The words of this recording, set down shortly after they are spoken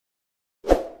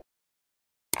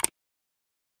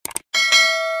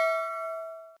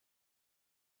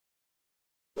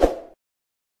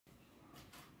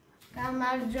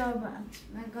გამარჯობა,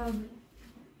 მეგობრო.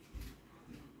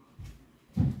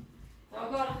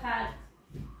 როგორ ხარ?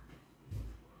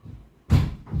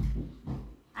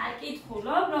 არ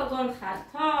კითხულობ, როგორ ხარ,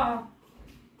 თო?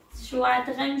 შუა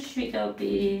დღე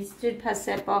მშვიდობის,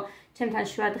 ძვირფასებო, ჩემთან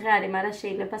შუა დღე არის, მაგრამ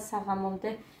შეიძლება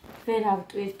საღამომდე ვერ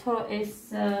ავტვირთო ეს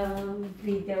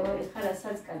ვიდეო, ეხლა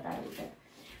რასაც გადავიდე.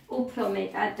 უფრო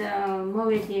მეტად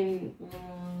მოვედი,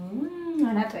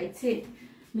 რატო იცით?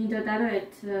 მინდოდა რომ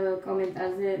ერთ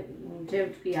კომენტარზე ჯერ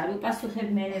ვთქვი, არ ვუპასუხებ,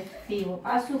 მე ვთქვი,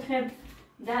 ვუპასუხებ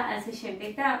და ასე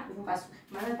შემდეგ და ვუპასუხებ,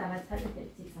 მაგრამ დავაცადეთ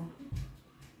ერთ წინა.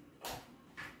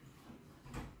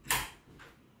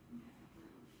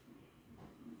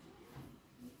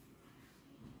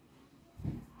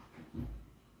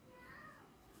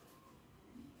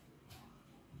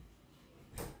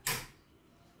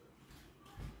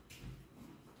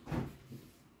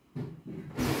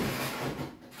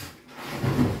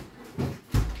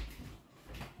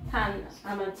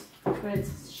 ამათ ვერც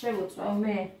შევუწევ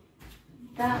მე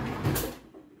და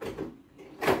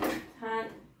თან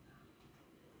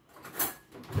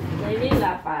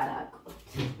ვილაპარაკოთ.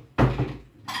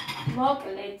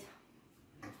 მოკლედ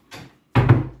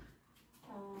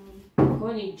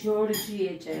გონი ჯორჯი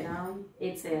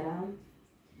ეწერა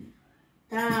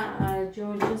და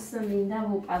ჯორჯს მინდა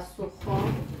ვუპასუხო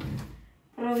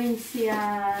პროვინციალიზმიო.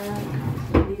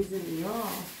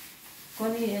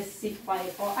 გონი ეს სიტყვა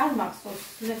იყო, არ მახსოვს,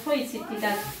 მე ხო იცით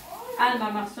დიდად არ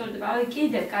მომახსოვდება,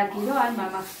 კიდევ კარგი რომ არ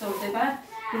მომახსოვდება,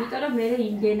 იმიტომ რომ მე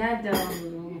იმდენად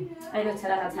აი როცა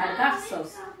რაღაც არ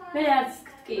გახსოვს, მე არც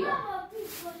გტკივა.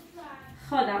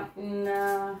 ხო და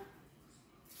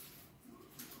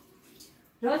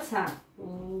როცა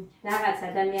რაღაც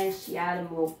ადამიანში არ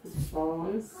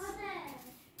მოგწონს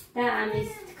და ამის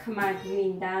თქმა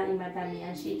გვინდა იმ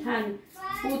ადამიანში თან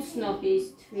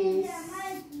უცნობისთვის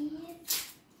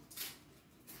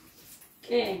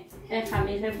ეხა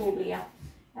მიღებულია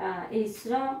ის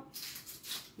რომ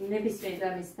ნებისმიერ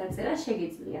რამის დაწერა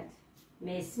შეგიძლიათ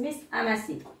მესმის ამას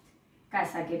იტყვით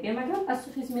გასაგებია, მაგრამ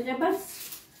პასუხის მიღებას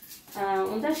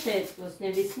უნდა შეეძლოს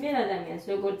ნებისმიერ ადამიანს,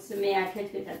 როგორც მე აქეთ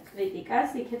ვიტყვით კრიტიკას,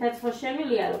 იქეთაც ხო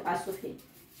შემიძლია რომ პასუხი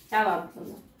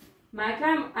დავაბრუნო,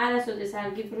 მაგრამ არასოდეს არ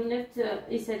გიბრუნებთ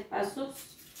ისეთ პასუხს,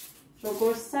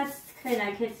 როგორცაც თქვენ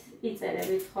აქეთ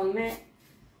იწერებით ხოლმე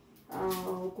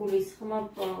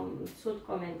გულისხმობ ცუდ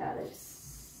კომენტარებს.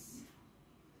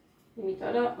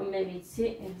 იმიტომ რომ მე ვიცი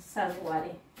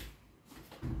საზღვარი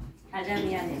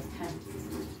ადამიანებთან.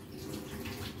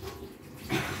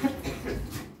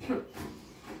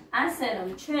 ასე რომ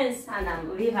ჩვენ სანამ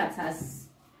ვიღაცას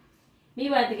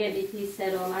მივადგებით ისე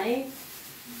რომ აი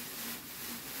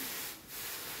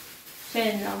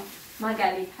შენ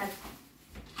მაგალითად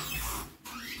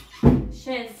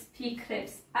შენს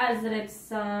ფიქრებს, აზრებს,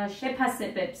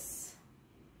 შეფასებებს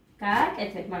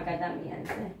გააკეთებ მაგ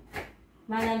ადამიანზე.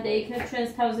 მანამდე იქნებ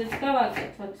ჩვენს თავზეც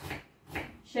გავაკეთოთ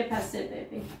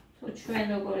შეფასებები, თუ ჩვენ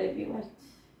როგორები ვართ.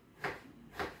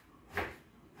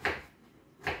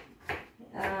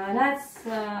 რაც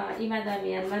იმ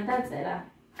ადამიანმა დაწერა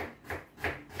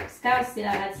მსგავსი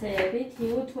რაღაცეებით,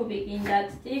 YouTube-ი გინდათ,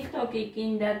 TikTok-ი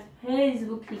გინდათ,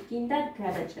 Facebook-ი გინდათ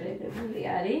გადაჭრებებული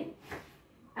არის.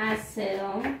 ასე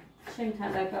რომ ჩემთან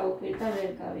რა გაუკვირდა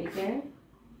ვერ გავიგე.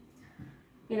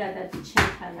 პირადად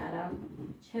ჩემთან არა,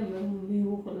 ჩემ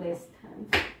მეუღლესთან.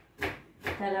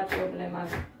 და რა პრობლემა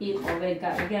იყო ვერ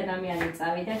გავიგე, ადამიანი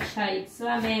წავიდა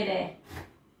ჩაიცვა მერე.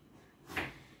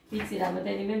 ვიცი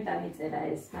რამოდენიმე დამიწერა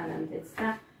ეს მანამდეც და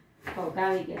ხო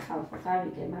გავიგე ხალხო,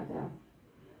 გავიგე, მაგრამ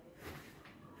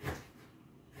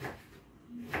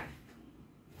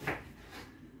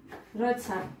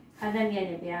როცა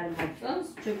ადამიანები არ მოწონს,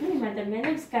 ჯობია იმ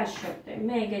ადამიანებს გაშორდე.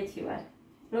 მე ეგეთი ვარ.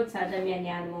 როცა ადამიანი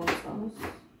არ მოწონს,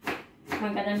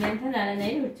 მაგ ადამიანთან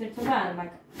არანაირი ურთიერთობა არ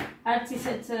მაქვს. არც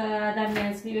ისეთ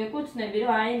ადამიანს მივეკუთვნები,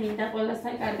 რომ აი მინდა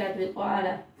ყველასთან კარგად ვიყო,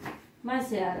 არა.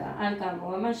 მასე არ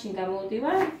გამოვა, მაშინ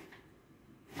გამოვდივარ.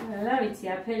 რა ვიცი,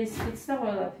 აფერისტიც და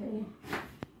ყველაფერი.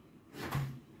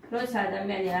 როცა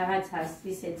ადამიანი რაღაცას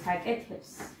ისეც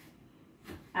აკეთებს,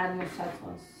 არ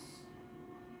მოსაწონს.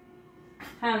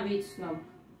 თან ვიცნობ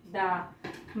და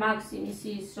მაქვს იმის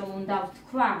ის რომ უნდა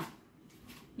ვთქვა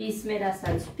ის მე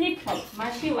რასაც ვფიქრობ,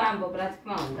 მაშინ ვამბობ რა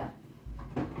თქმა უნდა.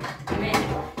 მე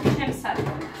ჩემს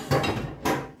საქმეს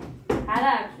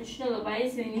არა აქვს მნიშვნელობა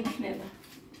ის ვინ იქნება.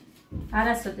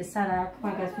 არასოდეს არ აქვს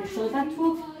მაგას მნიშვნელობა თუ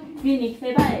ვინ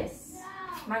იქნება ეს.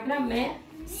 მაგრამ მე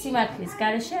სიმართლის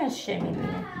გარეშე არ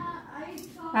შემიძლია.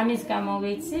 ამის გამო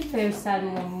ვიცი, ბევრს არ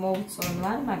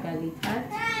მოვწონვარ მაგალითად.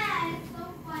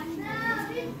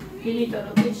 იმიტომ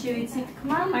რომ ვიცი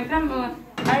თქმა, მაგრამ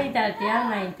აი დარდი არ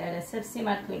მაინტერესებს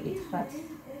სიმართლე გითხრათ.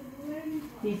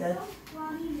 დიდად.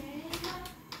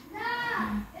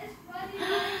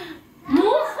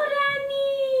 მუხრანი!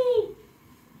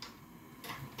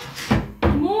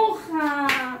 მუხა!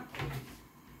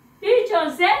 ბიჭო,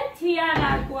 ზეთი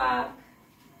არა გვაქვს.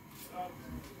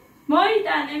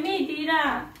 მოიტანე, მიდი რა.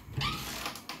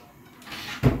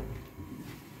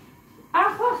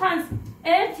 ახლახანს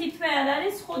ერთი თვე არ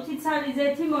არის, 5 ცალი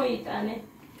ზეთი მოიტანე.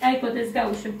 აი გოდეს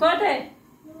გაუშვებ. გოდე?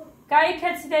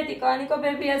 გაიქეცი დედიკო, ანიკო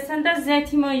ბებიასთან და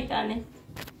ზეთი მოიტანე.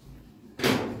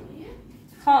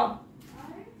 ხო.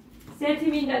 ზეთი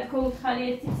მინდა თქო უთხარი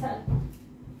ერთი ცალი.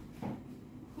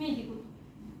 მიდი გუდ.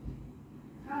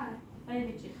 აი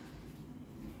ბიჭი.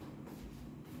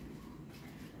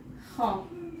 ხო.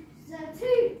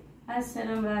 ზეთი? ასე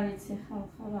რომ რა ვიცი, ხო,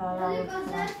 რა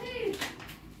ვიცი.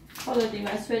 მხოლოდ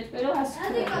იმას ვეთქვი, რომ ასე.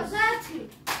 დედიკო, ზეთი.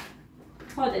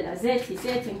 ხო დედა, ზეთი,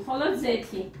 მხოლოდ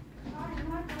ზეთი. ზეთი.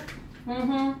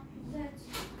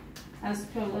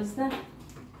 ასწავლოს და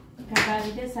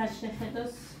გაგავიდეს არ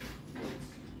შეხედოს.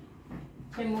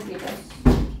 შემოვიდოს.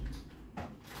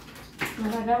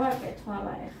 რა გავაკეთო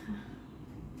აბა ეხა.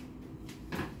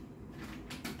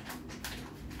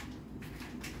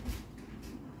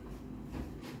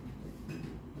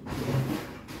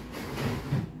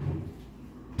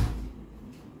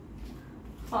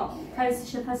 ეს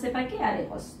შეფასება კი არ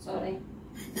იყოს სწორი.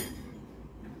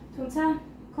 თუმცა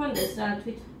კონდეს რა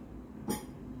თვით.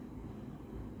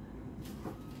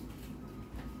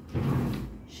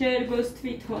 შეერგოს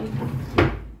თვითონ.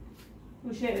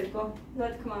 უშეერგო, რა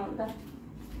თქმა უნდა.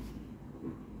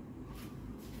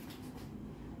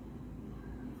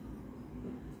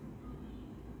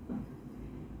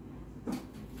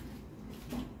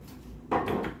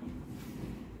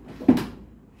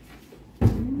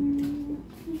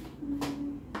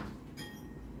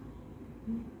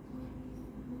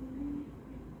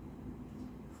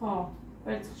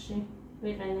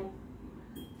 ვიყენებ.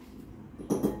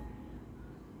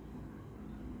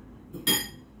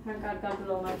 კარგად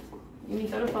ლომად.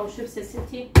 იმიტომ რომ ბავშვებს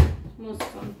ესეთი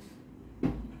მოსწონთ.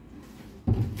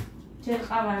 ჯერ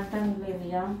ყავარ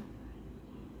დამლევია.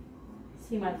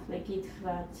 სიმართლე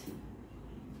გითხრათ.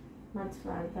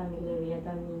 მართლა დამლევია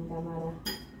და მინდა, მაგრამ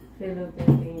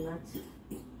ველოდები იმათ.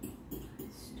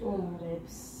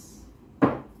 სტუმრებს.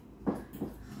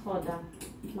 ხოდა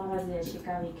მაღაზიაში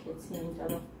გავიქეცი,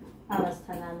 იმიტომ რომ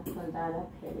ავასთან არ მქონდა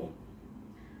არაფერი.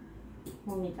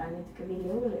 მომიტანეთ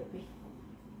კვილეულები.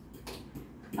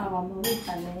 ყავა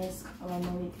მომიტანე, ეს ყავა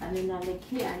მომიტანე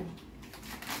ნალექიანი.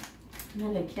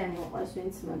 ნალექიანი მოყვარს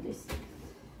ვინც მოდის.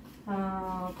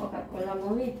 კოკა-კოლა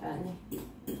მომიტანე.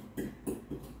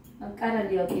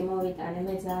 კარალიოკი მომიტანე,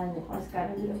 მე ძალიან მიყვარს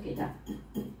კარალიოკი და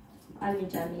არ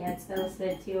მიჭამია წელს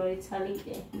 1-2 ცალი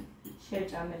კი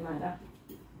შევჭამე, მაგრამ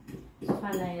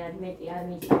სხვანაირად მეტი არ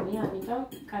მიჭამია, ამიტომ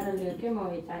კარალიოკი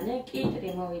მოვიტანე,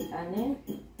 კიტრი მოვიტანე.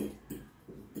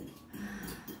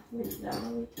 ვიდრე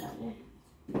მოვიტანე.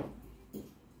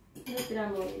 ვიდრე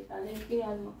მოვიტანე, კი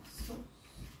არ მოხსოვს.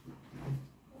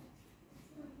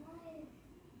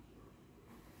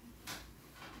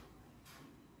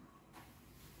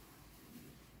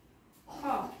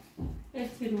 ხო,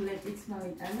 ერთი რულეტიც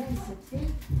მოვიტანე, ისეთი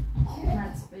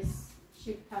ნაწყვის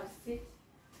შიფთავსით.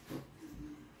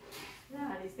 რა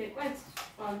არის ეკვეც?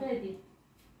 ყავდედი.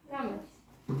 გამოდის.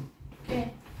 კე.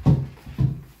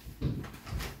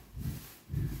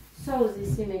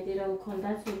 სოუსის იმედი რომ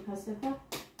მქონდა სულფასება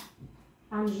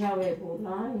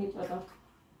ამჟავებულა, იმიტომ რომ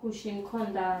გუში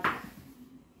მქონდა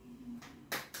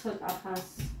ცოტა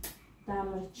ხანს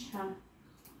დამრჩა.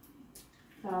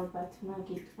 ალბათ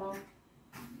მაგითო.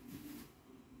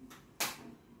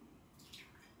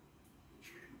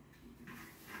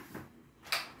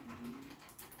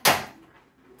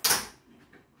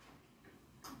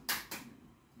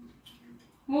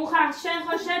 მუხა შენ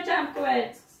ხო შეჭამ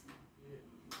კვერცხს?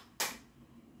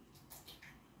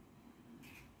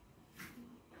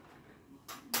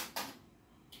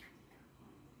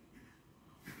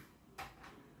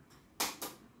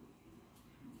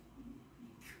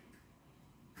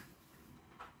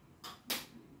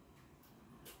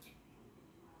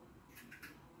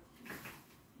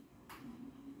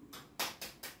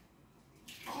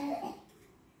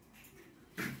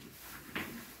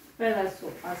 ყველას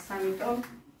უყვარს, ამიტომ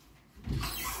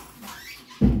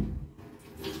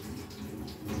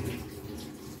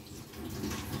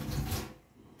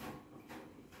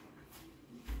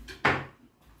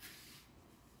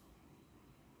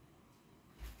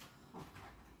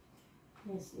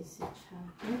ეს ისე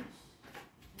ჩავდებს.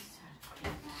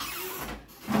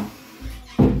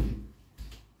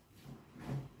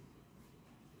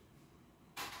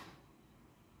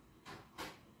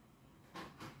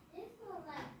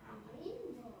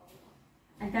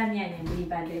 ადამიანები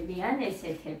იბადებიან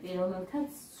ესეთები,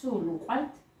 რომელთაც სულ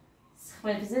უყვართ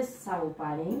სხვებზე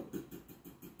საუბარი.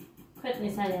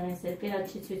 ქვეყნის არიან ესეთ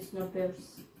პირადშიც ვიცნობ ბევრს.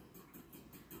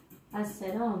 ასე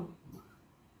რომ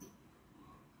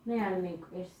მე არ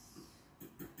მიყვირს.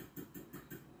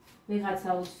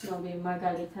 ვიღაცა უცნობი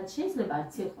მაგალითად შეიძლება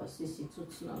არც იყოს ისიც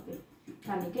უცნობი.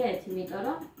 გამიგეთ, იმიტომ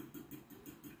რომ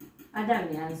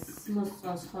ადამიანს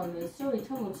მოსწონს ხოლმე ის, რომ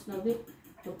ვითომ უცნობი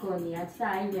გონიათ და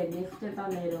აი ვერ მიხვდება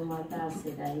მე რომ არ და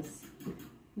ასე და ის.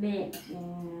 მე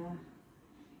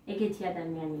ეგეთი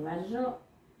ადამიანი ვარ, რომ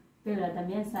ბევრ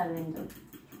ადამიანს არ ვენდობ.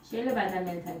 შეიძლება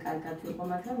ადამიანთან კარგად ვიყო,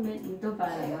 მაგრამ მე ნდობა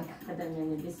არ მაქვს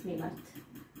ადამიანების მიმართ.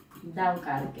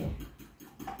 დავკარგე.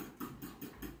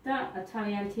 და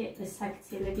თავიანთი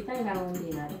საქციელებიდან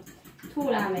გამომდინარე. თუ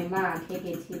რამე მაქვს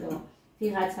ეგეთი, რომ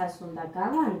ვიღაცას უნდა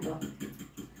გავანდო,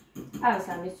 ყავს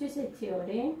ამისთვის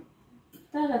 1-2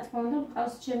 და რა თქმა უნდა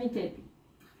ყავს ჩემი დედი.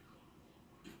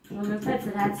 რომელსაც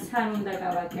რაც არ უნდა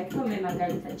გავაკეთო, მე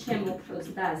მაგალითად ჩემ უფროს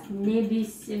დას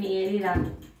ნებისმიერი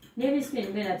რამე.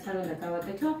 ნებისმიერი მე რაც არ უნდა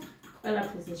გავაკეთო,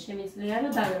 ყველაფერზე შემიძლია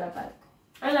რომ დაველაპარაკო.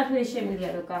 ყველაფერი შემიძლია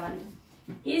რომ გავანდო.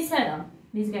 ისე რომ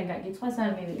მისგან გაგიცხვას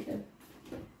არ მივიღებ.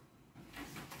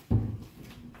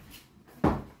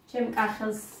 ჩემ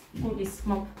კახელს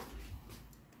გულისხმობ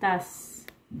დას.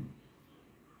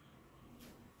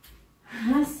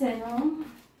 ასე რომ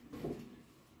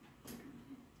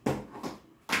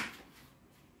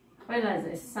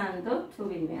ყველაზე სანდო თუ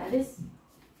ვინმე არის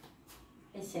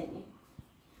ესენი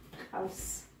ყავს.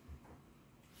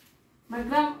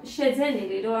 მაგრამ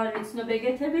შეძენილი რომ არ ვიცნობ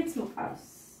ეგეთებიც მყავს.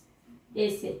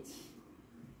 ესეთი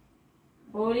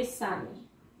 2-3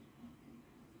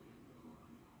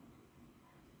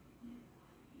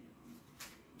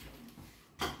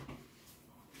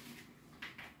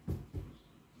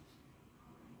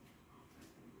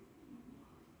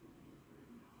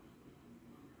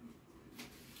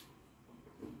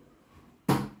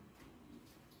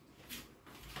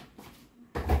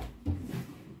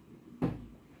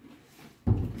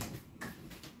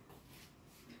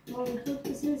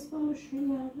 ეს ბავშვი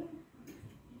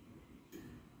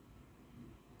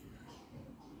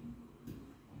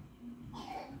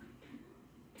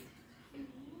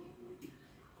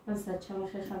ასე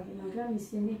ჩავახერხავდი, მაგრამ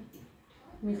ისინი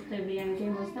მიხვდებიან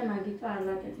გემოს და მაგითო არ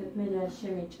ვაკეთებ, მე არ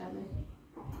შემეჭამე.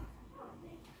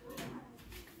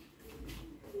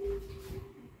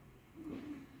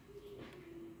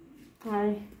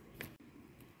 აი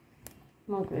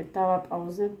მოკლედ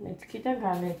დავაპაუზებ მეთქი და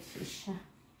გამეთიშა.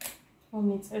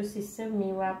 მომიწევს ისევ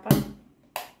მივაპა.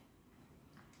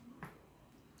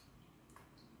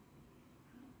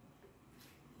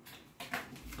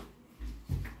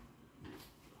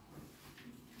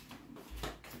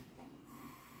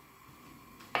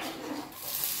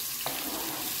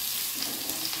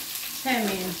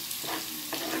 ჩემი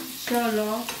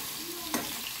შოლო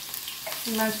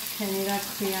მას ჩემი რა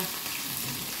ქვია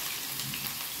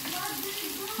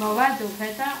მოვადუხე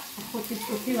და 5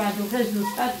 წუთი ვადუხე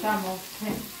ზუსტად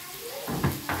გამოვხე.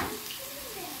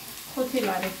 5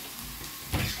 ლარი.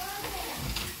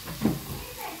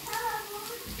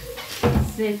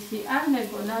 ზეთი არ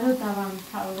მეგონა რომ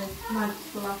დავამთავრებ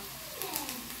მართლა.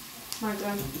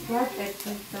 მაგრამ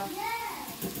ვაკეთებ და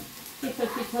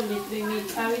თითო ლიტრი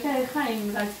მიწავი და ეხა იმ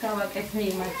რაც გავაკეთე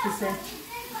იმათ ისე.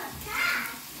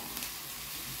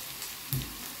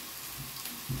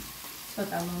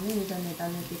 ცოტა მომივიდა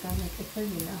მეტალები გამეკეთე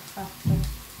ვინახა.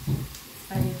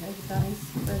 აი ეს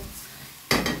დაისწრებს.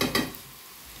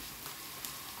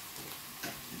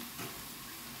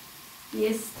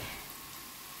 Jest.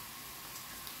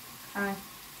 Aj.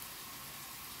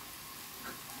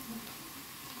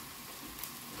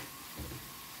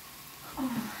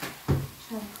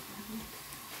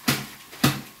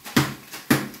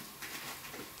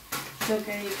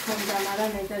 Żokej kondamara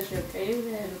ne da żokej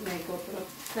vernego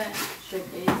propse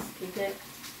żokejskide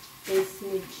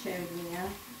esmičevnia.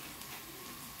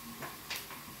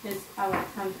 ეს ავა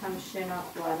tam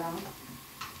შემაყვარა.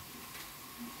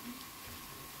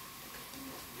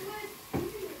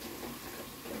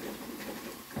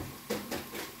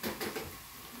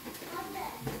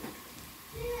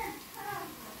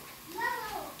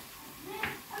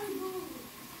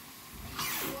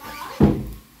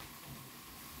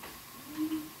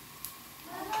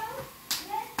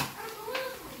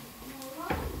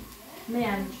 მე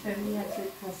არ მშვენია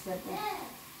ცეცხლსება.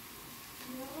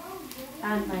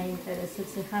 არ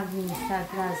მაინტერესებს ხა ვინ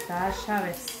სადღაც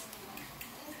დააშავეს.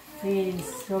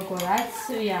 ვინს როგორ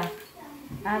აცვია,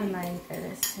 არ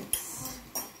მაინტერესებს.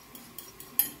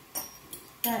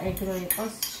 და ეგ რო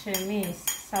იყოს ჩემი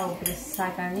საუბრის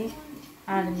საგანი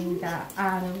არ მინდა,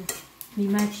 არ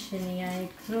მიმაჩნია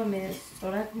იქ, რომ მე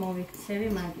სწორად მოვიქცევი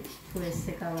მაგით, თუ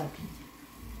ესე გავაკეთე.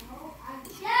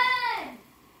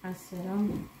 ასე რომ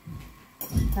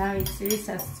დავიცი,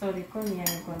 ვისაც სწორი გონია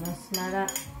ეგონოს, მაგრამ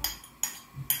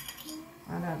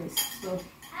არ არის სწორი.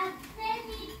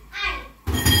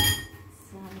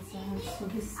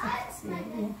 ზანზანსობის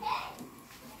საქციელია.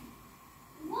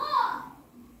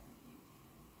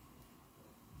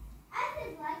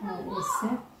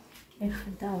 ესე,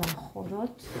 ეხლა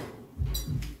დავახუროთ.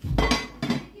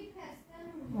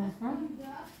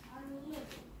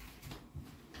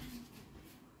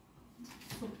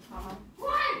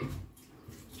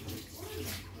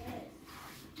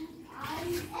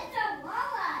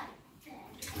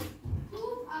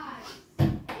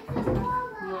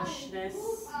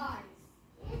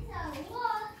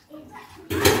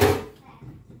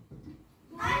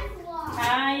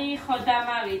 აი, ხო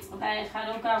დამავიწყდა, ეხლა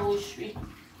რომ გავუშვი.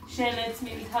 შელეც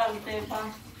მივთავრდება.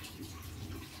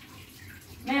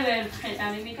 მე ვერ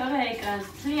ვხედავ, იმიტომ რომ ეკრანს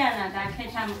მთლიანად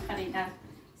აქეთ ამ მხრიდან,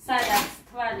 სადაც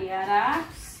თვალი არ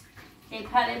აქვს,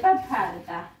 ეფარება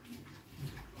ფარდა.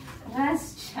 რას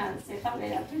ჩანს, ეხლა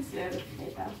ვერაფერს ვერ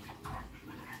ვხედავ.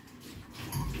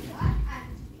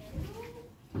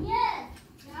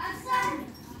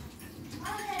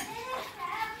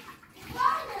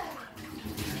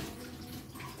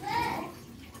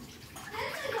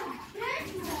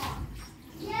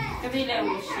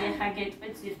 გვილეულში ეხა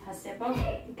გეტყვით ძვირფასებო,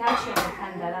 გაჩვენეთ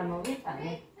ან და რა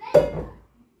მოვიტანე.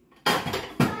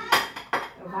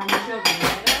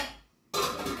 ვამჯობია, რომ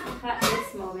ხა ეს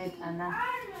მოვეტანა.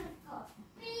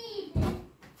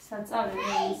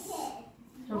 საწავლე ის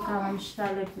რო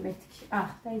გავამშრალებ მეთქი. აх,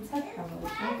 დაიცად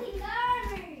გავავიდა.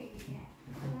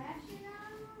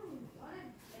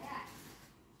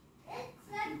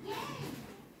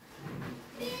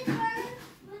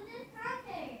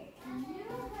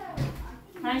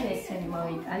 აი ესენი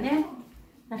მოვიტანე.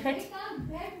 ნახეთ,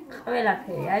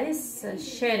 ყველაფერი არის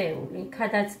შერეული,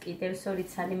 ქადაც კიდევ 2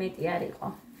 ცალი მეტი არ იყო.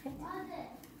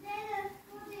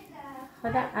 ხო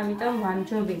და ამიტომ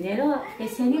ვამჯობინე, რომ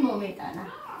ესენი მომეტანა.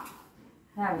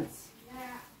 რა ვიცი.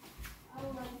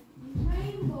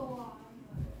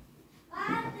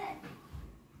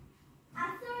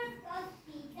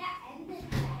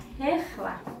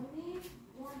 ეხლა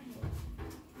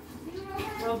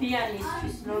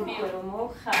რობიანისთვის რობიო რომ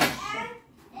მოვხარშე,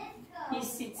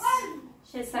 ისიც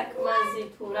შესაქმაზე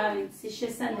თუ რა ვიცი,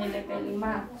 შესანელებელი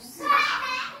მაქვს.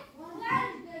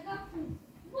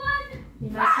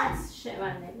 იმასაც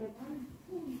შევანელებ.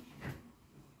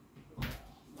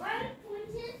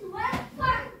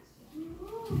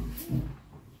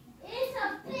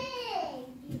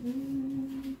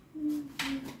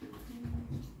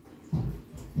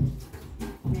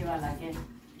 მივალაგე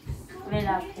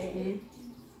ყველაფერი.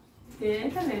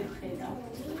 და მე ვხედავ.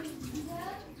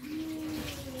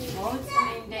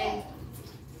 მოწმინდე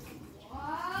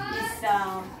ისა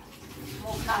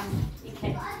მუხამ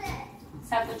იქეთ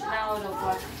საკუჭნაო რო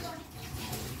გვაქვს.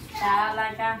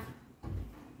 დაალაგა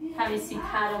თავისი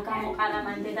თარო გამოყარა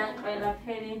მანდედან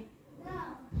ყველაფერი.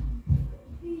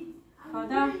 ხო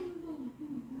და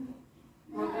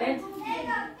მოკლედ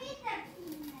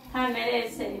თან მერე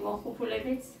ესენი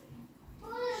მოხუფულებიც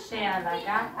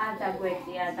შეალაგა, არ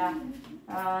დაგვეკრია და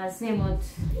ზემოთ,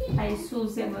 აი სულ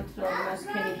ზემოთ რომ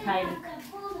მოსქენით აი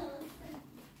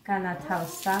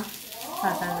განათავსა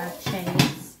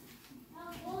სადანარჩენიც.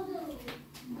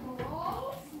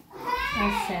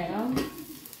 ასე რომ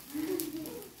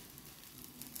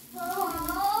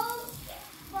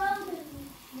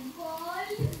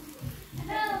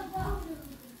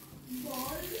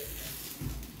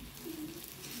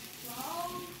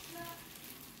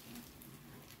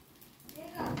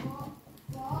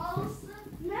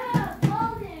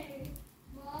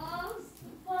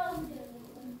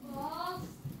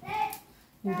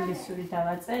ინგლისური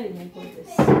დავაწერი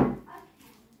მეგობრებს.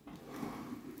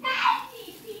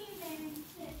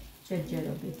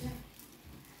 ჯერჯერობით.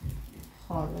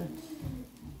 ხოლოდ.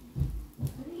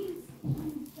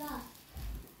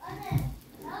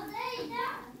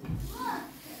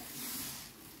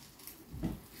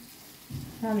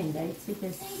 რა მინდა იცით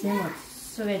ეს ზემოთ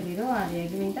სველი რო არის,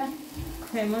 ეგ მინდა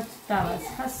ქვემოთ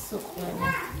დავასხა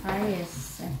სუყველი. აი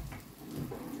ესე.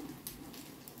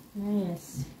 აი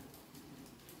ესე.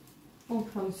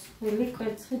 უფრო მსხვილი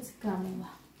კვერცხიც გამოვა.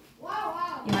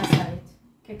 იმას არით,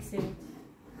 კექსებით.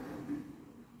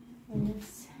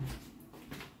 ესე.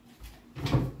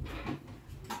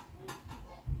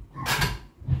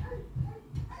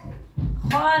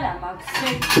 ხო არა მაქვს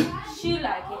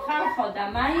შილაკი ხალხო და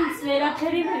მაინც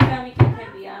ვერაფერი ვერ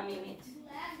გამიკეთებია ამინით.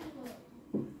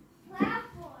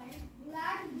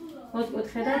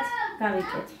 მოწყვეტხედად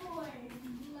გავიკეთე.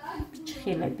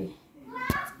 ჭხილები.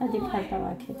 ადი ფარდავ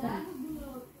აქედან.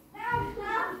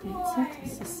 ეცეთ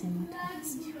ესე სიმოთაც.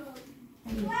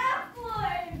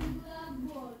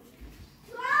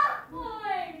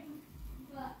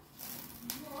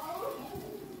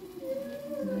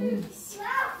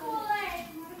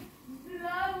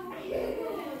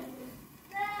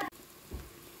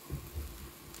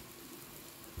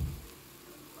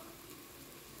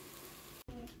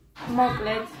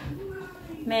 მოკლედ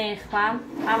მე ხვა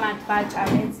ამათ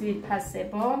ვაჭავე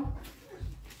ძვირფასებო.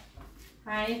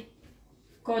 აი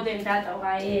გოდენ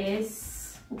დატოვა ეს.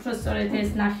 უფრო სწორედ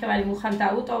ეს ნახევარი მუხამ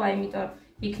დაუტოვა, იმიტომ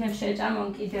იქნებ შეჭამონ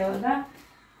კიდეო და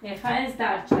ეხა ეს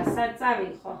დარჩა, სად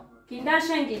წავიღო. გინდა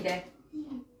შენ კიდე?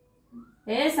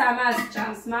 ეს ამას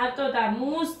ჭამს მარტო და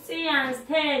მუსწიანს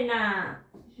თენა.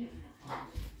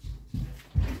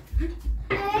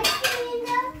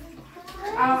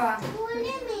 ავა.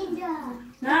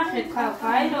 ნახეთ ხალხო,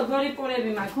 აი როგორი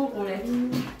პურები მაქვს უყურე.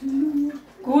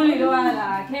 გული რო არა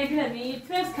აქვს, ეგრე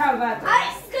ითვეს ქალბატონს.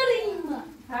 აისკრიმ.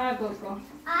 აა გოგო.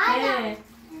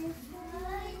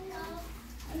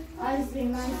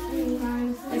 აისკრიმ.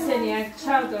 ესენი აქ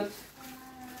ჩავდოთ.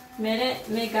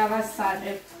 მე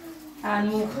გავასწარებ. ან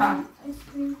მუხა.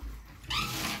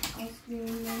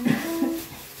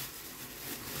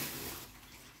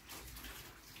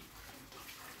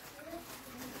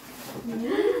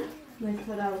 მე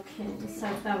თორა ვქენი,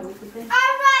 სად დავუდგე?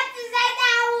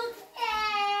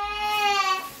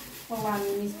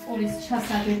 ოვანის პურის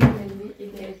ჩასაგებელი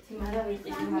ვიყიდე ერთი, მაგრამ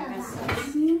ვიყიდე მაგასაც.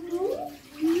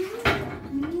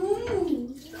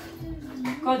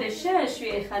 გოდე შეეშვი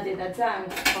ეხადე და ძალიან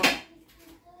გქო.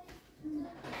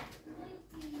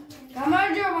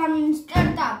 გამარჯობა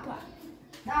მინსტერტაპა.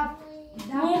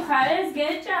 მუხა ეს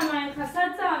გეჭამა, ეხა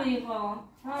სად წავიღო?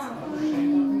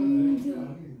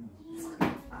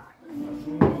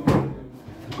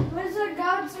 Where's the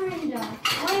God's window?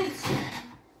 Wait.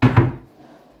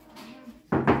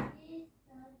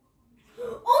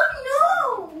 Oh no!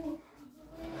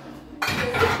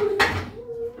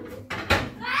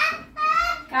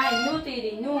 Kai, nu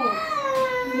tiri, nu.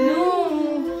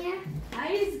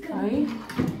 Ai.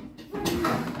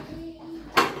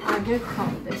 Age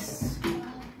khandes.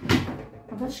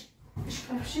 Აბა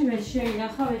შკაფში მე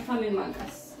შეინახავ ეხა მე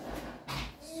მაგას.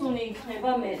 სუნი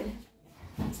იქნება მე.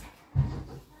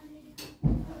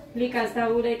 ლიკას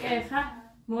დაურეკე ხა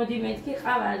მოდი მეთქი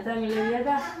ყავა არ დამილევია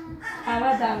და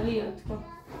ყავა დავლიოთქო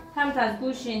თამთას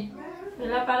გუშინ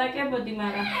ვილაპარაკებოდი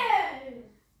მაგრამ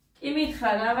კი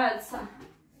მითხრა რაღაცა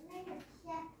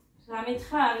რა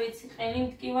მითხრა არ ვიცი ყელი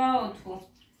მტკივაო თუ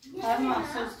არ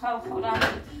მახსოვს ხალხო რა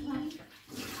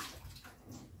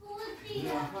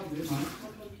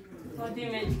მოდი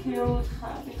მეთქი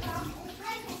უთხარი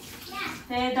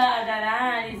დედა და რა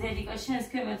არის ზედიკო შენს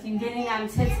ქვემოთ იმდენი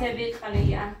გამცეცები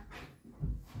ყრია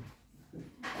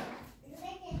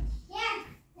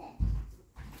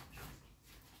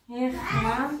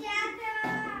ეხლა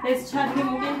ეს ჩარგი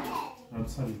მოგე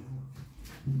აცარი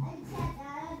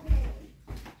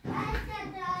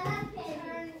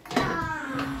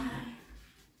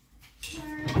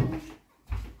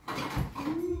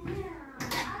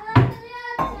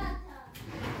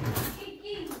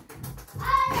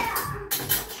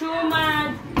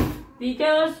ჩუმად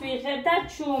ვიდეოს ვიღებ და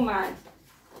ჩუმად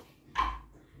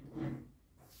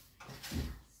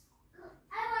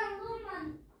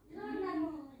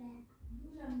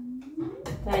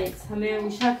დაიცა მე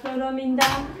უშაქრო რომ მინდა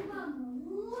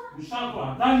უშაქრა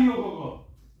დალიო გოგო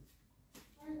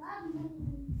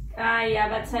აი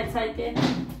აბა ცაიცაიკე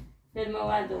ვერ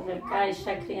მოვადუღებ კაი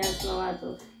შაქრიანს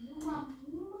მოვადუღ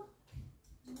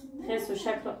დღეს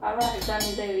უშაქრო ყავა არ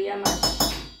დამიდევია მაშინ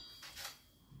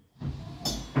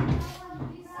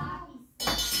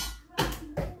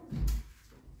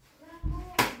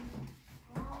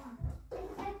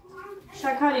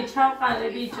შაქარი ჩავყარე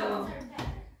ბიჭო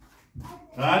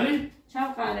რარი?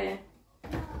 ჩავყარე.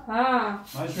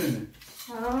 მაშინე.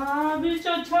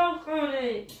 ბიჭო ჩავყარე.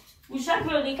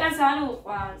 უშაქრო ლიკას არ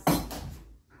უყვარს.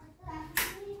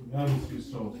 რა ვიცი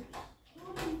სო.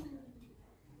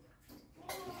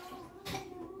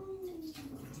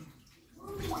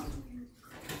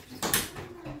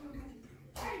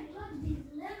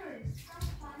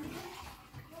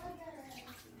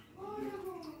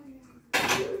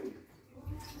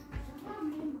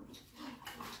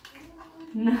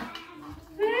 No.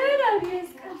 Vera არის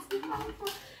კაცი.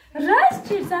 რას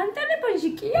ჭირს ამ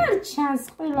ტელეფონში კი არ ჩანს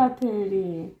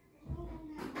ყველაფერი.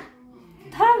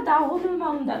 თავ დაუღლმა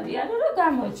უნდა ვიარო რომ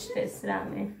გამოჩნდეს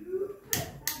რამე.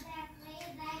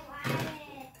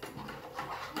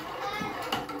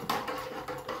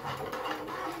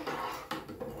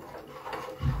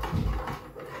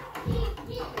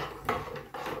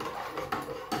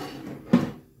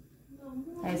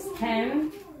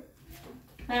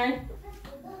 აი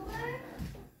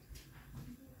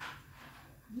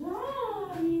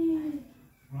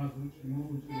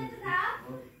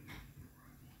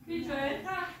ბიჭო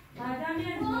ეხა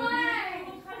ადამიანს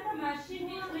მოიხარ და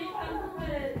მაშინი ყრიფან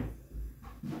უყურეთ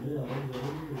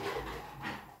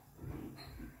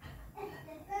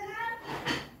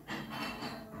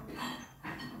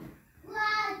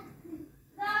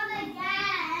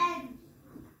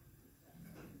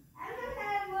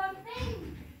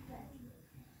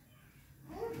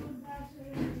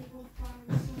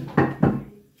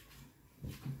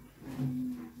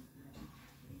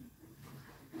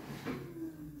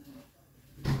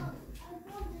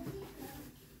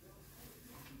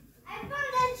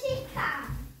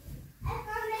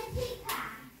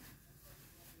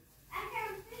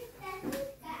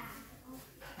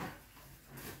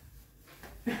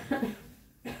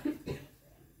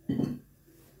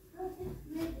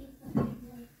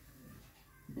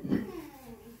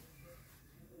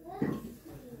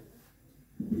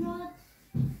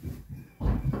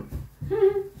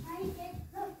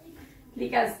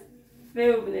ლიკას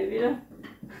მეუბნები რომ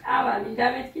ავალი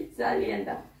დამეთქი ძალიან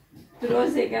და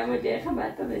დროზე გამოდი ახლა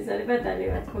მარტო მეზარება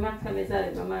დავიღოთ ხო მართლა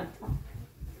მეზარება მარტო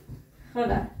ხო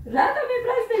და რატომ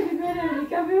მებრაზდები მე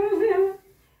ლიკა მეუბნები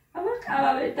აბა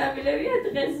ყავავე დამილევია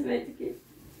დღეს მეთქი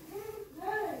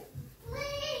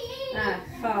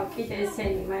ხო კიდე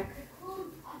ესენი მაქვს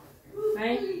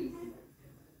აი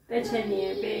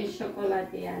პეჩენიები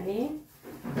შოკოლადიანი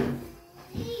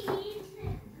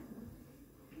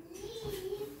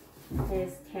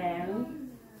ეს კემ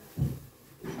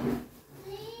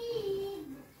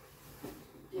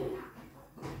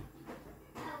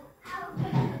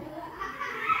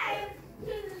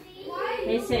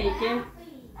ესე იგი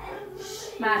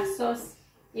მახსოვს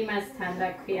იმასთან რა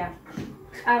ქვია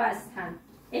ყავასთან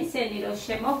ესენი რომ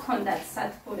შემოქონდათ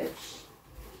სათბურებში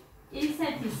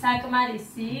ისეთი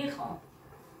საკმარისი იყო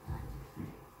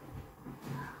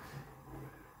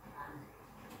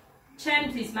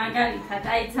ჩემთვის მაგალითად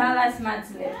აი ძალას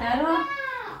მაძლევდა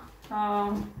რომ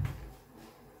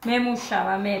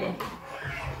მემუშავა მერე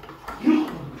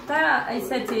და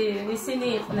ისეთი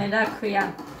ისინი იყვნენ რა ქვია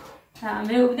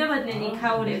მეუბნებოდნენ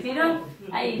იქაურები რომ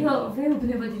აი რომ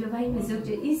მეუბნებოდი რომ ვაიმე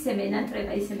ზოგჯერ ისე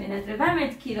მენატრება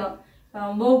მეთქი რომ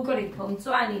მოუკრიფო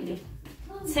მწვანილი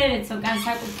ცერეცო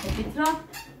განსაკუთრებით რომ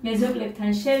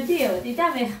მეზობლებთან შევდიოდი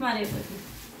და მეხმარებოდი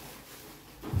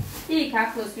იქ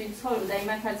ახლოს ვინ ცხოვრობდა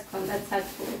იმათაც ჰქონდათ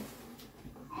სათბური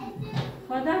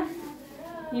ხო და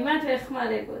იმათ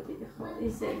ეხმარებოდი ხო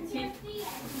ისეთი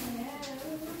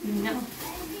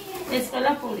ეს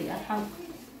ყველა პურია ხალხო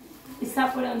ის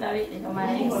საფურე უნდა ვიყიდო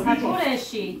მაგრამ ის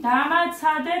საფურეში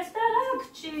დამაცადეთ და რა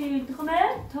გჭირთ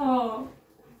ღმერთო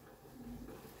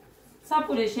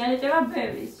საფურეში არ ეჭება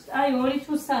ბევრის აი 2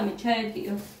 თუ 3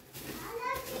 ჩაედიო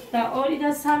და 2 და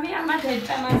 3 ამათ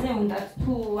ეჭამაზე უნდათ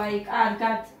თუ აი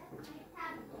კარგად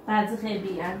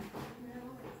დაძღებიან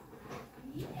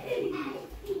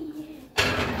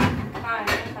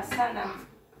აი ხასანამ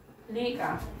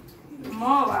ლიკა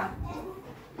მოვა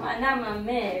მანამ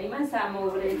მე იმას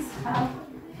ამოვრეცხავ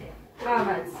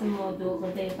ავაც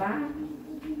მოდუღდება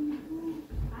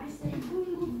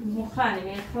მუხანი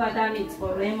მე ხვა დამიწყო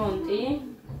რემონტი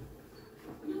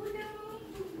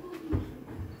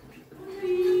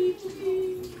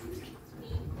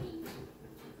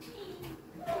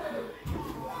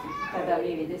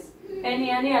გადავივიდეს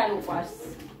პენიანი არ უყვარს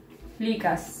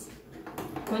ლიკას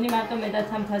გონი მარტო მე და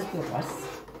თამფას გვიყვარს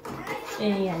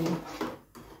პენიანი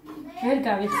ვერ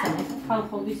გავიხსენებ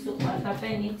ხალხო ვის უყვარდა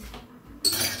პენით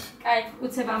კაი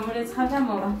უცებ ამორეცხავ და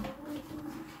მოვა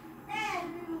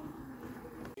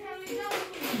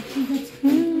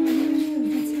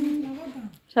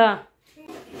რა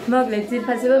მოკლედ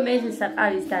ძირფასება მე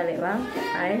საყარის დალევა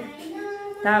აი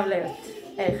დავლევთ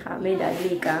ეხა მე და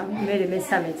ლიკა მე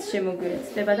მესამეც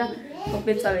შემოგვიეცდება და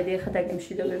მოკლედ წავედი ეხა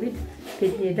დაგემშვიდობებით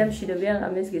ბედნიერ და მშვიდობიან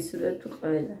ღამეს გესურვებთ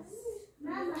ყველას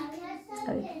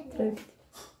წავედით